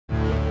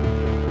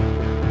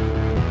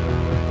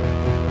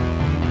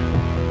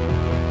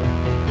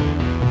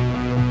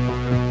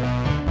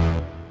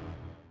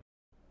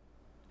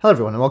Hello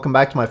everyone and welcome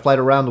back to my flight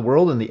around the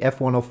world in the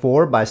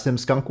F-104 by Sim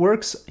Skunk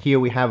Works. Here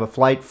we have a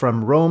flight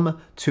from Rome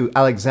to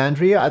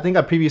Alexandria. I think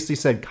I previously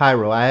said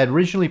Cairo. I had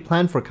originally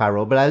planned for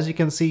Cairo, but as you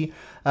can see,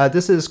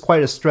 this is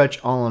quite a stretch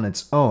all on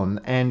its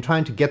own, and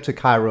trying to get to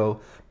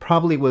Cairo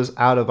probably was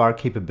out of our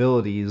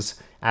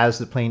capabilities as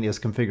the plane is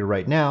configured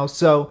right now,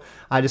 so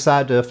I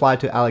decided to fly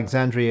to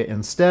Alexandria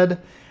instead.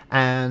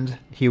 And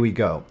here we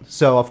go.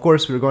 So of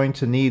course we're going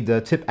to need the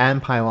tip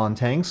and pylon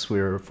tanks.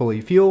 We're fully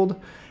fueled.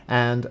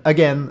 And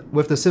again,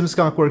 with the Sim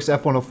Skunk Works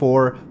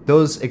F-104,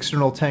 those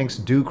external tanks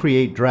do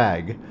create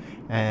drag.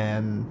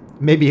 And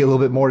maybe a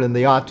little bit more than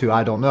they ought to,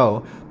 I don't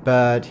know.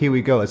 But here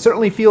we go. It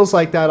certainly feels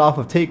like that off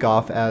of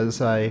takeoff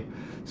as I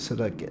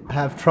sort of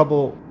have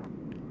trouble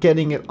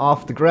getting it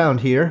off the ground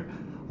here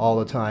all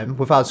the time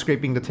without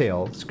scraping the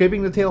tail.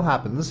 Scraping the tail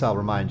happens, I'll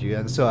remind you.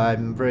 And so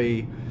I'm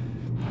very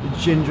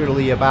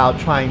gingerly about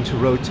trying to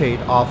rotate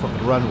off of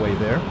the runway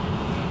there.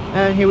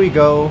 And here we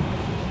go.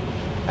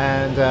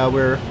 And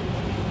we're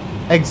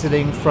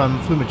exiting from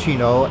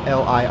Fiumicino,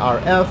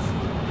 LIRF,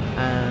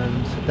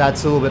 and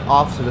that's a little bit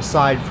off to the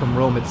side from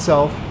Rome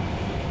itself.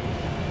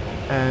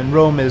 And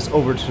Rome is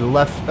over to the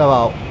left,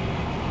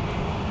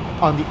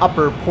 on the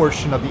upper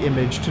portion of the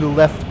image, to the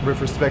left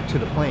with respect to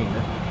the plane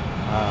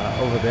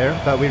over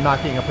there. But we're not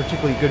getting a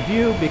particularly good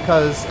view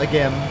because,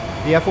 again,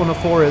 the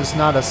F-104 is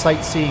not a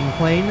sightseeing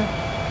plane,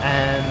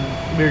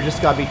 and we're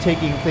just got to be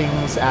taking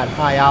things at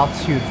high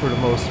altitude for the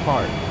most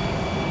part.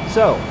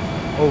 So,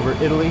 over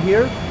Italy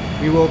here,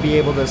 we will be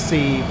able to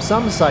see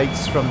some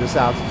sights from this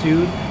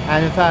altitude,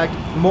 and in fact,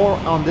 more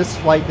on this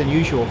flight than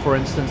usual. For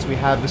instance, we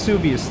have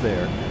Vesuvius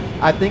there.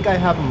 I think I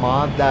have a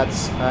mod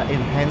that's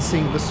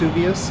enhancing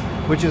Vesuvius,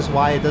 which is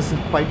why it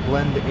doesn't quite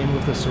blend in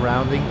with the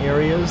surrounding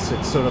areas.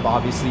 It's sort of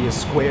obviously a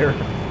square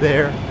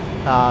there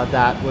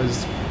that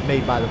was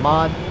made by the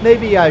mod.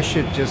 Maybe I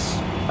should just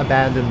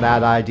abandon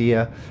that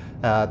idea,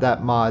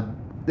 that mod.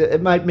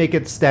 It might make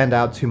it stand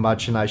out too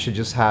much, and I should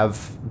just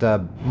have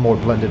the more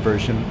blended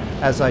version.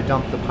 As I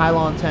dump the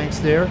pylon tanks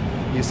there,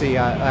 you see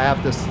I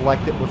have to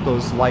select it with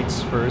those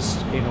lights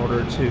first in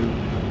order to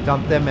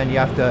dump them, and you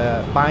have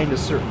to bind a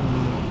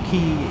certain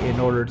key in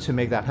order to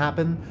make that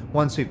happen.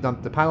 Once we've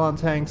dumped the pylon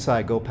tanks,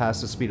 I go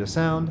past the speed of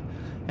sound,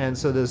 and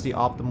so there's the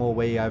optimal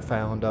way I've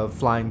found of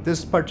flying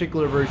this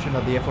particular version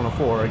of the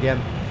F-104. Again,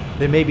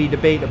 there may be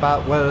debate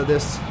about whether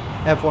this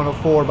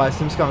F-104 by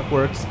Sim Skunk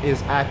Works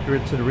is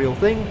accurate to the real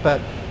thing,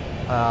 but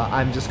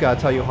I'm just gonna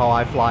tell you how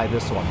I fly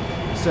this one.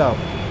 So,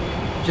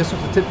 just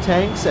with the tip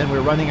tanks, and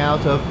we're running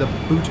out of the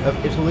boot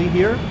of Italy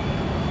here,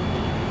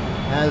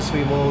 as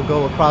we will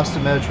go across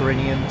the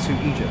Mediterranean to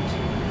Egypt.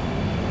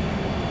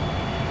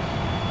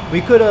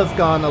 We could have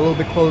gone a little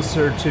bit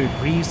closer to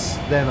Greece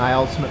than I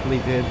ultimately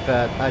did,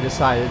 but I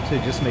decided to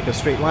just make a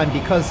straight line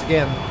because,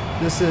 again,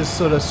 this is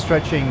sort of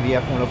stretching the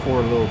F-104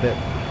 a little bit,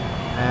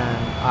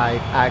 and I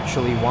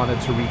actually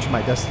wanted to reach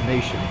my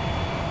destination.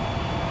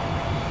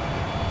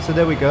 So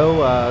there we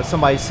go.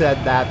 Somebody said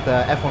that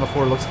the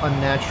F-104 looks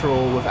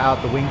unnatural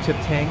without the wingtip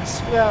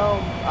tanks. Well,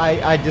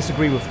 I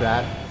disagree with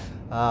that.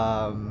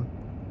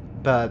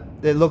 But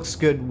it looks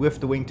good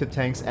with the wingtip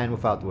tanks and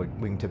without the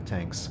wingtip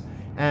tanks.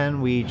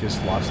 And we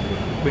just lost the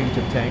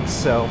wingtip tanks,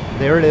 so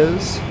there it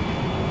is.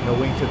 No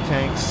wingtip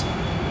tanks,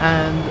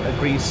 and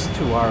Greece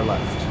to our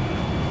left.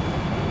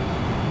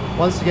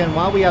 Once again,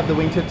 while we have the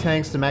wingtip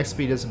tanks, the max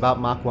speed is about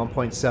Mach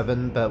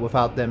 1.7, but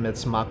without them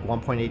it's Mach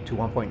 1.8 to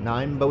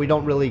 1.9, but we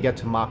don't really get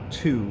to Mach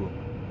 2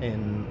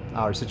 in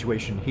our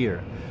situation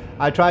here.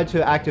 I tried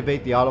to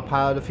activate the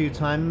autopilot a few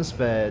times,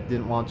 but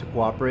didn't want to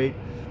cooperate.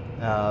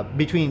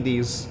 Between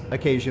these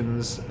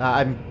occasions,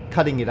 I'm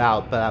cutting it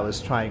out, but I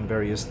was trying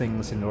various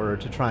things in order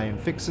to try and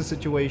fix the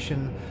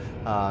situation.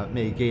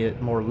 Maybe get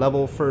it more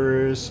level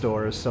first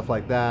or stuff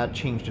like that,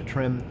 change the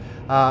trim.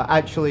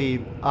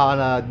 Actually, on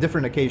a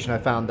different occasion I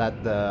found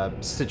that the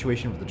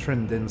situation with the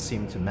trim didn't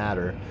seem to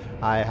matter.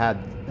 I had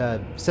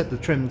set the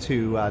trim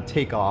to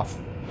takeoff,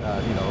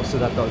 you know, so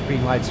that the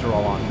green lights are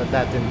all on, but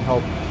that didn't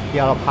help the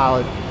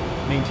autopilot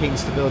maintain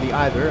stability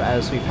either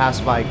as we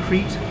pass by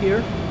Crete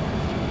here.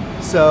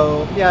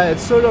 So yeah,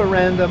 it's sort of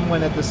random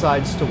when it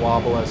decides to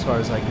wobble as far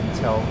as I can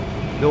tell,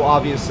 though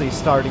obviously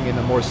starting in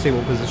a more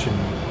stable position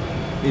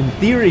in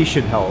theory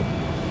should help.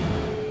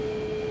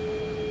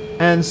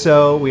 And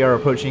so we are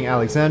approaching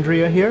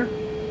Alexandria here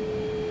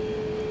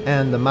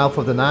and the mouth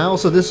of the Nile.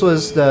 So this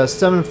was the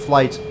 7th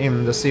flight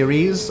in the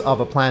series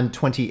of a planned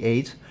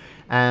 28,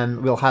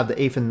 and we'll have the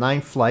 8th and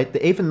 9th flight. The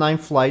 8th and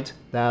 9th flight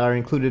that are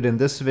included in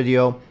this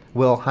video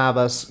will have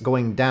us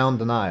going down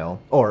the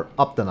Nile, or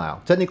up the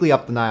Nile. Technically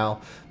up the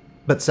Nile,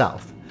 but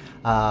south.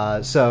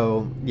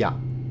 So yeah,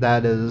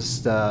 that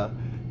is the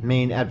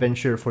main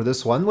adventure for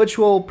this one, which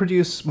will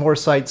produce more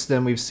sights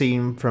than we've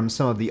seen from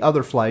some of the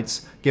other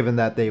flights, given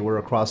that they were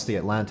across the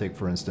Atlantic,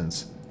 for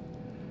instance.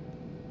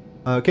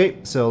 Okay,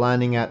 so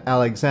landing at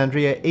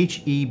Alexandria,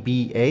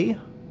 HEBA.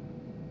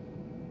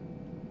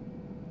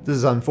 This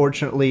is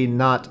unfortunately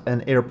not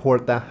an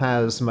airport that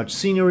has much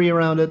scenery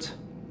around it.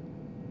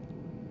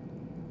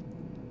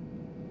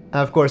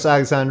 And of course,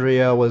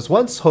 Alexandria was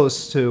once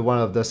host to one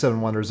of the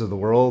Seven Wonders of the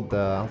World,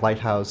 the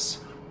lighthouse,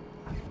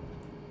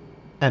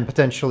 and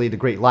potentially the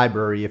Great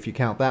Library, if you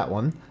count that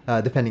one,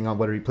 depending on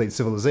whether you played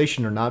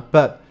Civilization or not.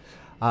 But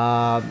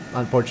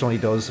unfortunately,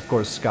 those, of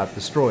course, got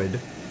destroyed.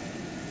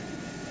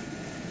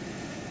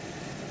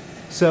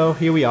 So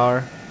here we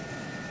are.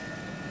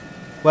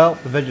 Well,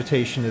 the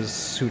vegetation is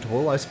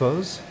suitable, I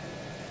suppose.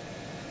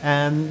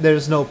 And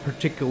there's no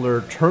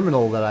particular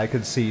terminal that I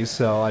could see,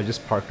 so I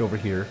just parked over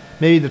here.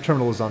 Maybe the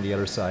terminal is on the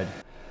other side.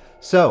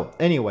 So,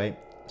 anyway,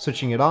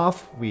 switching it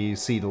off, we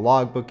see the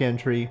logbook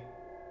entry.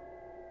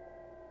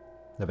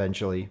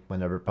 Eventually,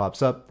 whenever it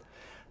pops up.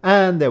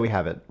 And there we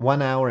have it.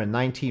 1 hour and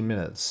 19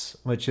 minutes,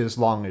 which is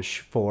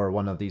longish for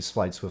one of these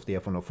flights with the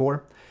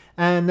F-104.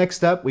 And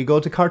next up, we go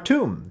to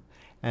Khartoum.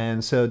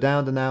 And so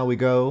down to now we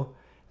go,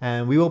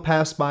 and we will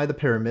pass by the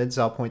pyramids.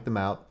 I'll point them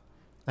out.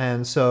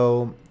 And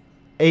so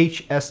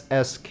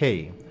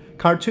HSSK.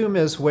 Khartoum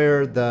is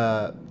where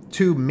the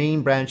two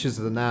main branches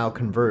of the Nile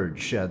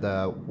converge.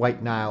 The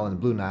White Nile and the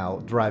Blue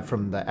Nile, derived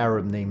from the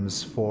Arab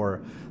names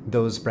for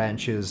those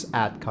branches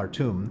at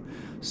Khartoum.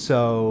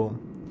 So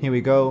here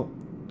we go,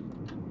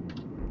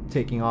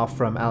 taking off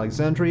from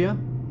Alexandria.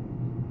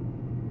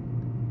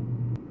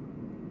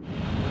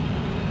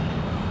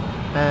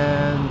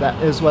 And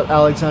that is what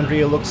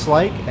Alexandria looks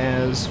like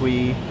as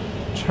we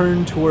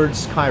turn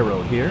towards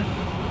Cairo here.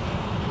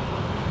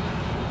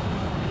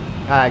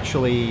 I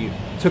actually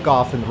took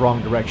off in the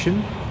wrong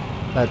direction.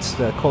 That's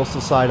the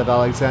coastal side of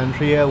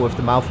Alexandria with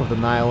the mouth of the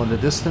Nile in the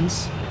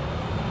distance.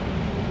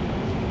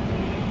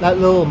 That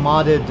little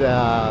modded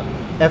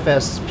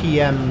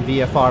FSPM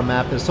VFR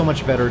map is so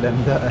much better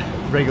than the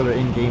regular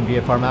in-game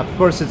VFR map. Of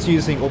course, it's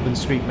using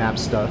OpenStreetMap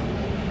stuff,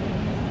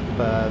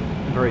 but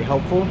very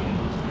helpful.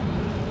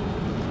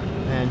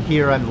 And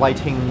here I'm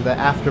lighting the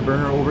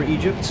afterburner over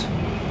Egypt,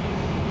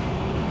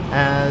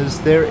 as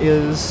there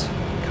is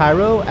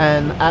Cairo,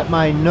 and at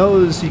my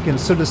nose you can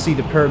sort of see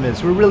the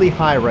pyramids. We're really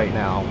high right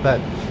now, but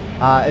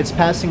it's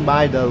passing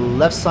by the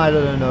left side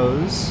of the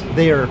nose.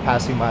 They are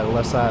passing by the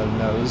left side of the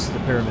nose, the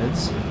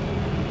pyramids.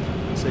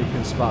 So you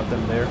can spot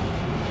them there.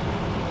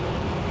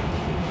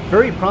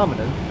 Very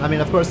prominent. I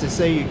mean, of course they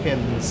say you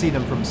can see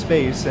them from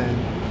space,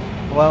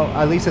 and well,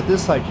 at least at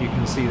this site you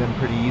can see them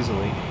pretty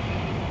easily.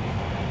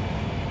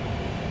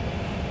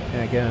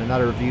 And again,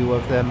 another view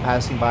of them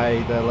passing by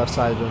the left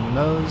side of the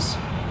nose.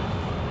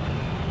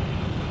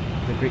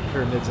 The Great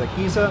Pyramids at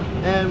Giza,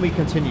 and we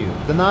continue.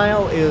 The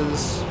Nile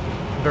is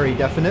very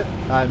definite.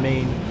 I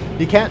mean,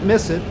 you can't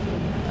miss it.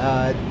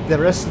 The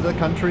rest of the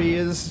country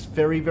is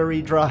very,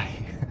 very dry.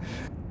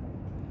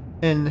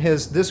 In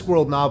his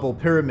Discworld novel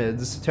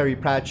Pyramids, Terry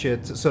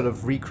Pratchett sort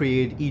of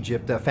recreated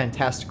Egypt, a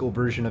fantastical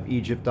version of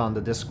Egypt on the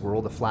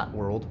Discworld, the flat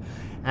world.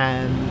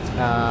 And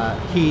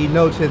he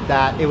noted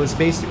that it was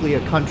basically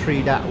a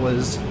country that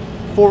was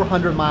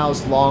 400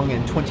 miles long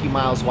and 20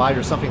 miles wide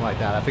or something like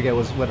that. I forget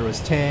whether it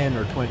was 10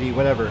 or 20,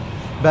 whatever.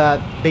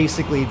 But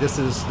basically this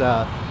is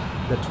the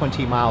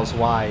 20 miles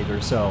wide or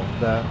so,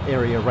 the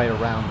area right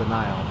around the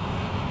Nile.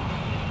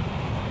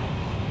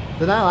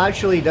 The Nile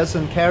actually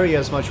doesn't carry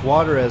as much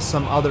water as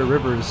some other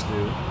rivers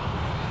do,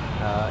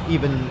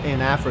 even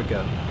in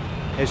Africa.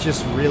 It's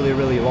just really,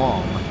 really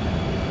long.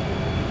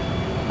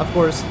 Of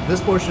course, this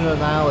portion of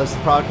the Nile is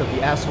the product of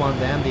the Aswan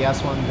Dam. The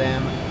Aswan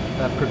Dam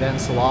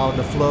prevents a lot of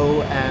the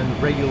flow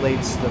and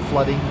regulates the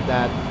flooding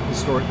that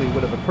historically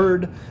would have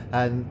occurred.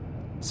 And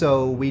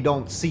so we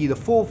don't see the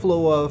full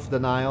flow of the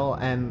Nile,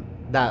 and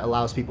that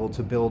allows people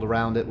to build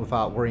around it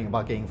without worrying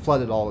about getting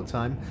flooded all the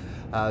time.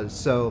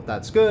 So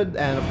that's good,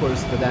 and of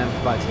course the dam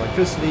provides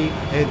electricity.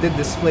 It did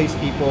displace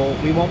people.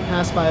 We won't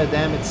pass by the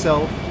dam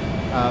itself,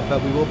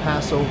 but we will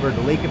pass over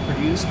the lake it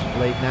produced,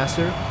 Lake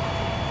Nasser.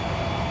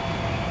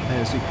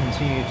 As we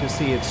continue to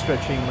see it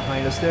stretching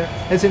behind us there.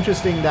 It's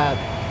interesting that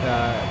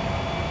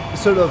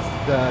sort of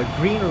the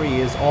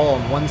greenery is all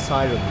on one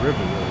side of the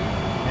river, really.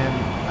 And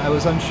I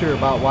was unsure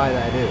about why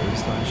that is,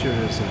 so I'm sure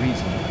there's a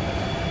reason.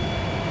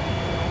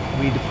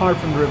 We depart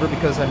from the river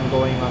because I'm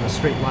going on a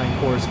straight line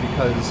course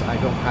because I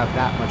don't have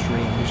that much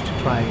range to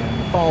try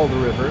and follow the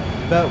river,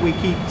 but we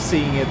keep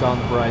seeing it on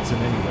the horizon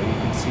anyway. You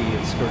can see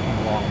it skirting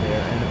along there,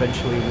 and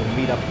eventually we'll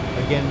meet up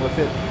again with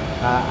it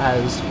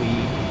as we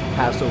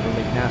pass over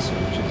Lake Nasser,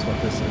 which is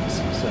what this is.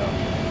 So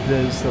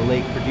this is the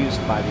lake produced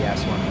by the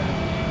Aswan Dam.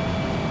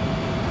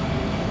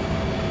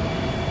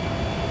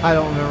 I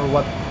don't remember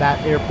what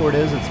that airport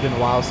is. It's been a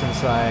while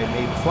since I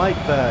made the flight,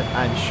 but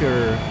I'm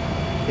sure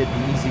it'd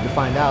be easy to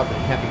find out. There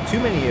can't be too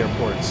many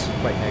airports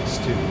right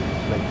next to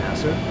Lake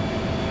Nasser.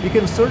 You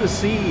can sort of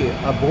see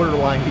a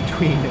borderline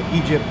between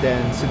Egypt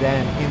and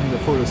Sudan in the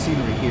photo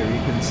scenery here.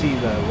 You can see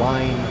the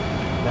line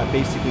that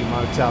basically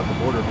marks out the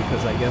border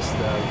because I guess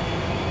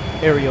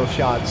the aerial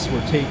shots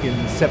were taken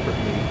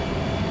separately.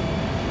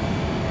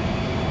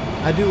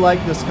 I do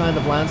like this kind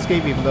of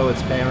landscape, even though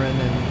it's barren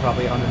and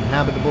probably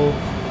uninhabitable,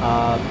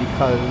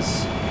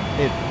 because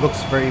it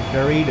looks very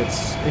varied.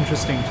 It's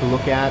interesting to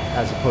look at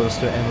as opposed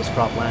to endless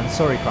cropland.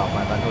 Sorry,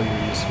 cropland, I know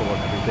you're useful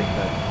and everything,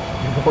 but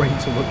you're boring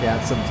to look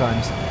at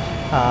sometimes.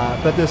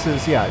 But this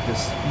is, yeah,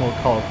 just more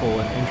colorful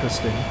and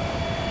interesting.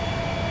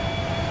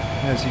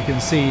 As you can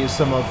see,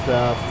 some of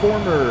the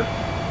former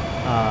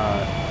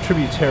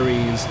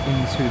tributaries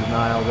into the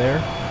Nile there,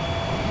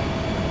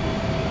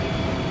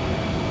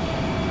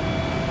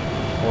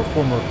 or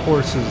former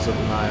courses of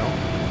the Nile.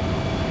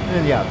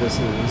 And yeah, this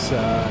is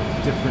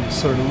a different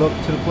sort of look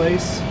to the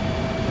place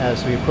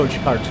as we approach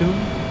Khartoum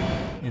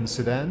in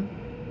Sudan.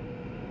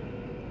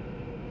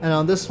 And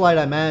on this flight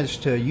I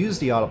managed to use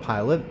the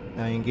autopilot.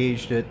 I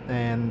engaged it,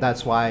 and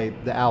that's why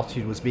the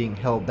altitude was being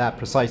held that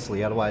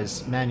precisely.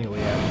 Otherwise,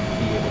 manually I wouldn't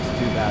be able to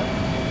do that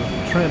with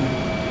the trim.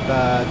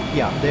 But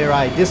yeah, there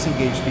I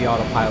disengaged the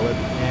autopilot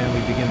and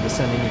we begin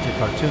descending into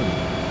Khartoum.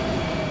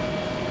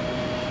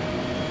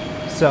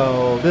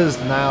 So this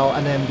is the Nile,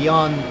 and then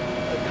beyond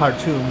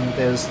Khartoum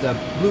there's the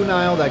Blue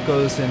Nile that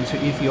goes into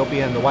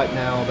Ethiopia and the White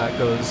Nile that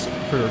goes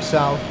further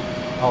south,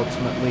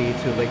 ultimately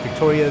to Lake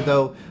Victoria,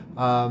 though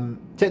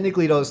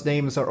technically those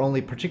names are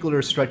only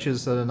particular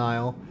stretches of the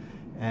Nile,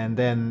 and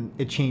then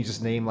it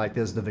changes name, like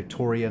there's the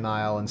Victoria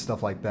Nile and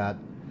stuff like that.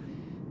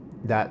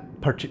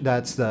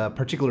 That's the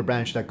particular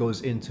branch that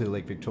goes into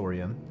Lake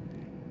Victoria.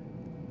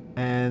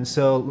 And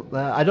so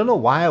I don't know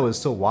why I was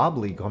so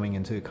wobbly coming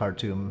into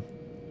Khartoum.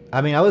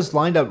 I mean, I was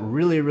lined up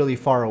really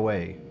far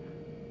away.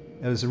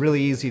 It was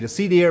really easy to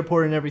see the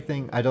airport and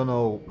everything. I don't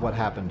know what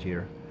happened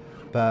here.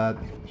 But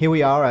here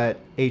we are at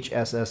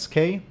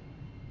HSSK.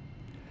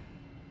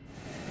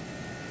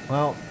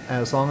 Well,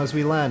 as long as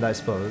we land, I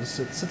suppose.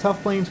 It's a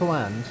tough plane to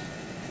land.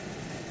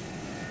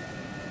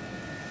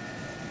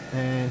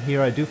 And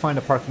here I do find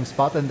a parking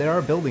spot, and there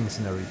are buildings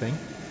and everything.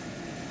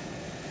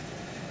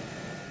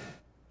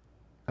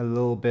 A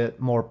little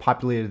bit more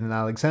populated than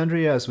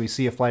Alexandria, as we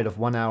see a flight of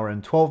 1 hour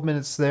and 12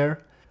 minutes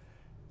there.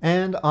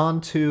 And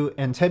on to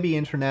Entebbe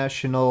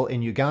International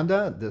in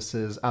Uganda. This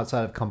is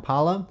outside of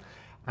Kampala,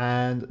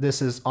 and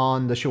this is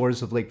on the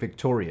shores of Lake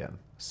Victoria.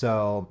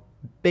 So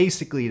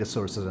basically the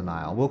source of the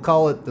Nile. We'll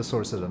call it the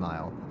source of the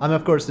Nile. I mean,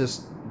 of course,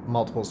 there's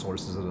multiple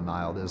sources of the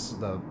Nile. There's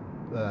the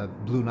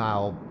Blue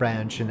Nile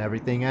branch and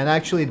everything. And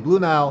actually, the Blue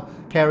Nile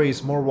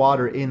carries more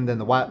water in than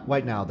the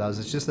White Nile does.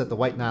 It's just that the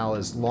White Nile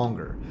is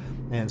longer,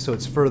 and so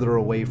it's further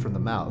away from the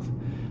mouth.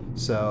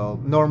 So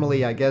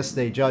normally, I guess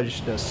they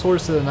judge the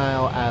source of the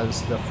Nile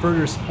as the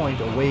furthest point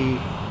away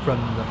from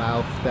the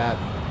mouth that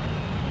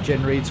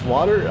generates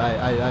water.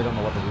 I don't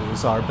know what the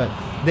rules are, but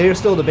they're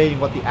still debating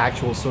what the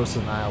actual source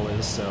of the Nile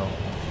is, so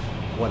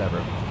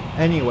whatever.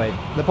 Anyway,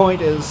 the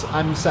point is,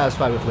 I'm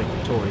satisfied with Lake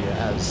Victoria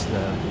as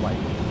the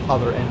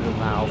other end of the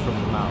Nile from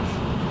the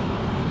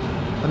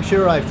mouth. I'm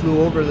sure I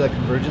flew over the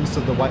convergence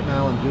of the White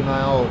Nile and Blue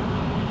Nile,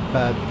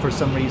 but for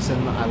some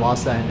reason I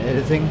lost that in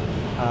editing.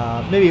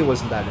 Maybe it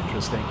wasn't that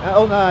interesting.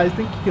 Oh no, I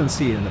think you can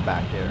see it in the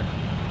back there.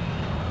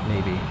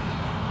 Maybe.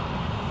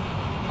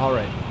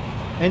 Alright.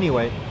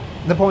 Anyway,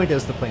 the point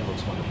is the plane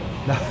looks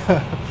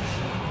wonderful.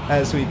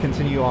 As we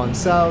continue on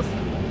south,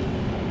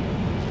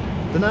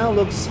 the Nile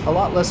looks a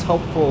lot less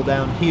helpful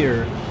down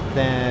here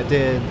than it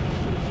did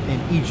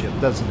in Egypt,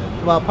 doesn't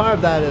it? Well, part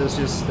of that is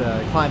just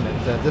climate.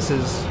 This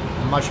is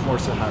much more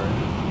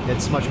Saharan.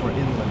 It's much more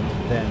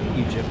inland than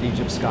Egypt.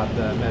 Egypt's got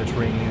the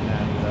Mediterranean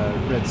and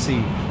the Red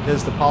Sea.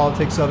 There's the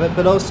politics of it,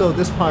 but also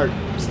this part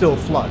still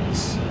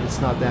floods. It's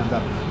not dammed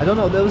up. I don't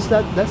know,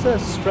 that's a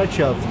stretch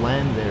of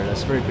land there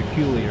that's very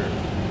peculiar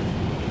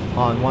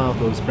on one of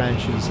those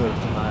branches of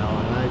the Nile,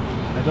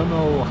 and I don't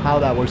know how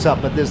that works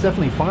out, but there's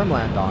definitely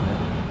farmland on it.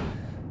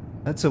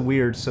 That's a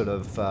weird sort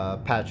of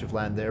patch of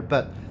land there,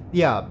 but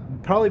yeah,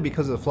 probably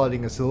because of the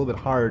flooding, it's a little bit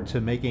hard to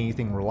make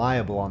anything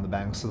reliable on the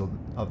banks of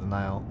the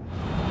Nile,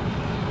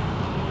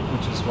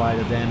 which is why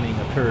the damming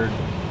occurred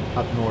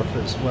up north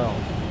as well.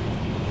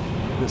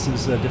 This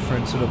is a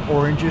different sort of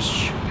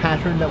orangish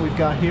pattern that we've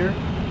got here.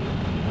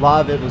 A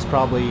lot of it was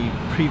probably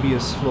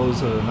previous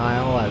flows of the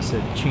Nile as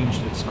it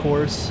changed its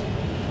course.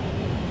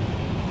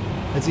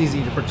 It's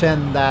easy to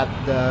pretend that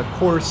the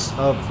course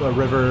of a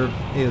river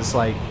is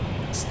like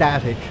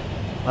static.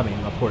 I mean,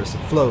 of course it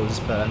flows,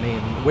 but I mean,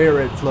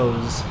 where it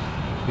flows,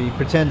 we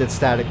pretend it's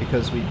static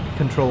because we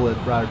control it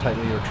rather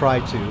tightly, or try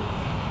to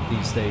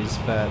these days,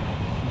 but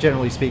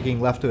generally speaking,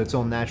 left to its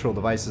own natural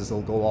devices,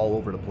 it'll go all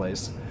over the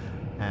place.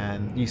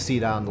 And you see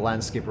that on the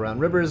landscape around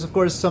rivers. Of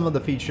course, some of the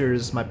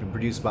features might be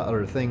produced by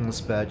other things,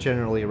 but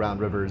generally around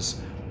rivers,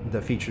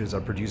 the features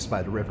are produced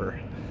by the river.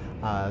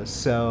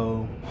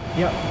 So,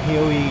 yeah,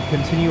 here we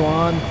continue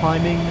on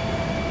climbing,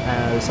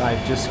 as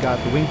I've just got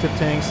the wingtip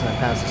tanks and I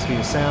passed the speed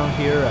of sound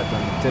here. I've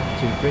done the dip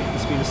to break the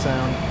speed of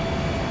sound,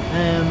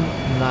 and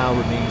now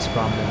remains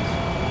prominent.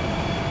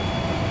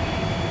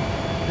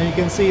 And you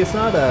can see it's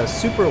not a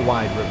super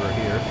wide river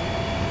here.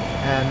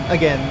 And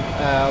again,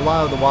 a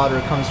lot of the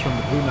water comes from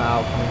the Blue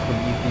Nile coming from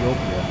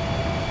Ethiopia,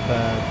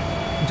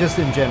 but just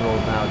in general,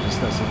 the Nile just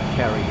doesn't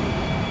carry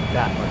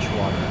that much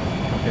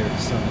water compared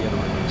to some of the other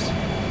rivers.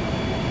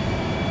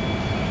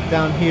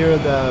 Down here,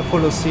 the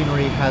photo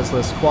scenery has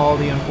less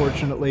quality,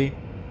 unfortunately.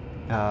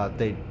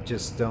 They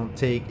just don't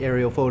take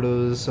aerial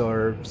photos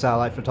or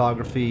satellite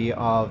photography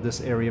of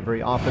this area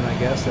very often, I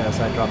guess, as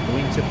I drop the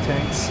wingtip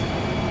tanks.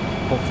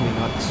 hopefully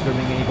not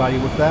disturbing anybody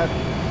with that,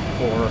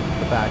 or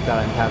the fact that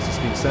I'm past the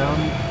speed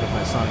sound with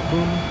my sonic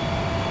boom.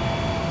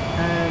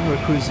 And we're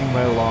cruising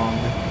right along.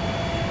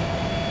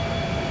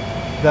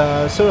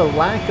 The sort of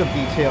lack of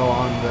detail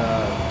on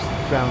the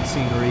ground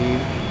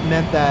scenery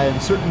meant that in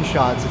certain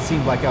shots it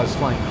seemed like I was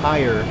flying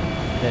higher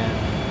than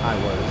I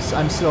was.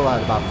 I'm still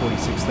at about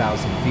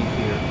 46,000 feet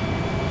here.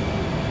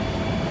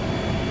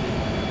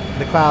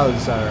 The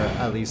clouds are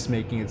at least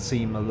making it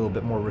seem a little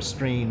bit more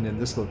restrained in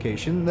this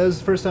location. This is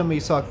the first time we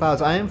saw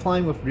clouds. I am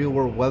flying with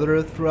real-world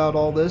weather throughout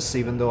all this,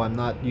 even though I'm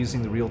not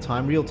using the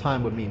real-time.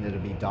 Real-time would mean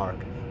it'd be dark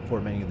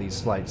for many of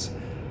these flights.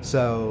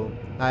 So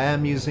I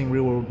am using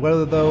real-world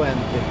weather though, and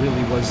it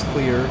really was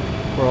clear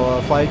for a lot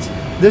of flights.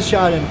 This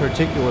shot in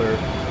particular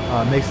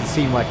makes it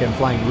seem like I'm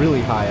flying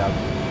really high up,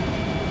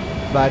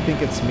 but I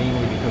think it's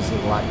mainly because of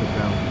the lack of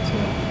ground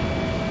detail.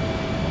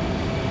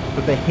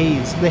 But the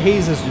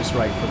haze is just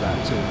right for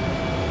that too.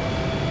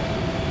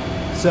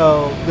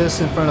 So this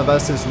in front of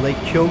us is Lake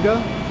Kyoga,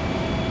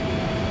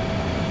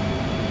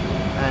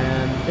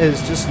 and it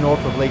is just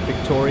north of Lake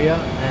Victoria,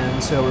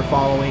 and so we're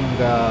following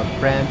the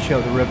branch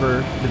of the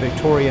river, the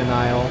Victoria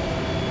Nile,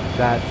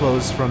 that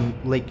flows from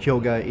Lake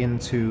Kyoga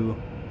into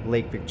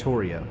Lake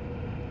Victoria.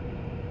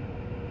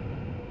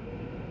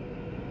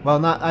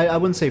 Well, I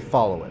wouldn't say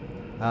follow it,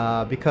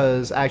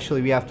 because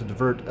actually we have to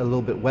divert a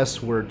little bit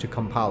westward to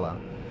Kampala.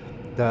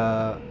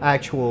 The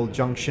actual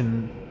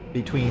junction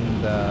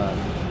between the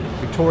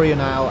Victoria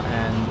Nile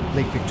and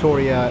Lake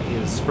Victoria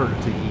is further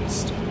to the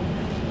east.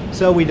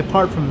 So we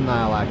depart from the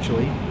Nile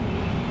actually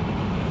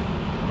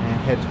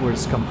and head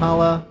towards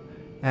Kampala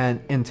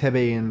and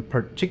Entebbe in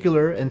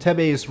particular.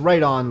 Entebbe is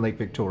right on Lake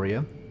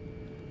Victoria.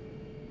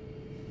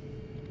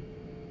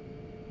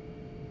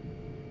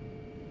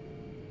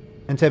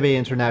 Entebbe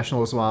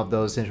International is one of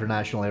those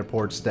international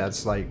airports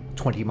that's like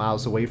 20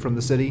 miles away from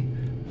the city.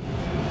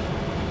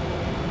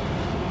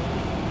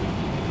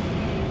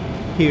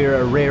 Here,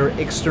 a rare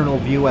external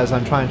view as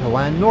I'm trying to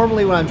land.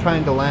 Normally when I'm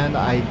trying to land,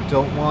 I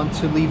don't want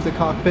to leave the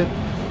cockpit.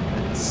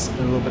 It's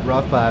a little bit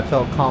rough, but I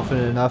felt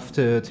confident enough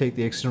to take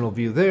the external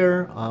view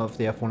there of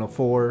the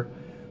F-104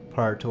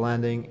 prior to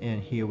landing,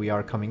 and here we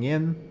are coming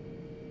in.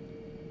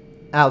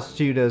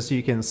 Altitude, as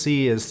you can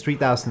see, is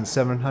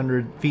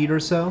 3,700 feet or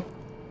so.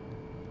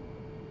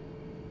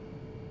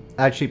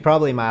 Actually,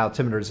 probably my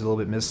altimeter is a little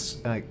bit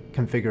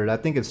misconfigured. I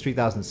think it's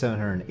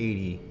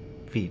 3,780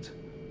 feet.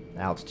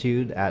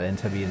 Altitude at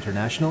Entebbe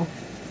International.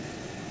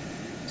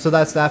 So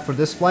that's that for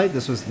this flight.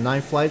 This was the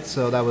 9th flight,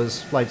 so that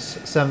was flights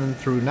 7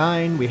 through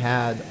 9. We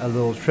had a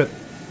little trip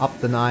up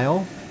the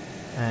Nile,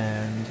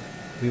 and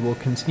we will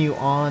continue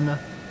on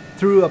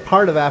through a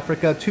part of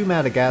Africa to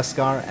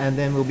Madagascar, and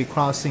then we'll be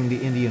crossing the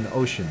Indian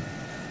Ocean.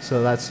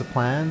 So that's the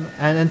plan.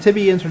 And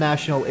Entebbe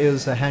International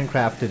is a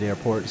handcrafted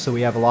airport, so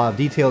we have a lot of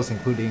details,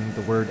 including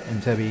the word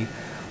Entebbe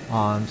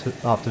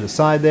off to the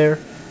side there.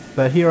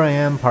 But here I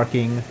am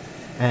parking,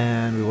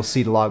 and we will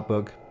see the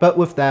logbook. But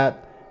with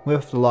that,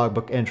 with the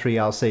logbook entry,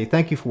 I'll say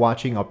thank you for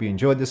watching. I hope you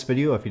enjoyed this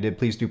video. If you did,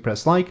 please do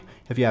press like.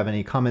 If you have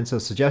any comments or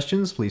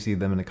suggestions, please leave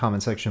them in the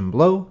comment section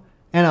below,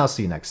 and I'll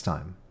see you next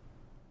time.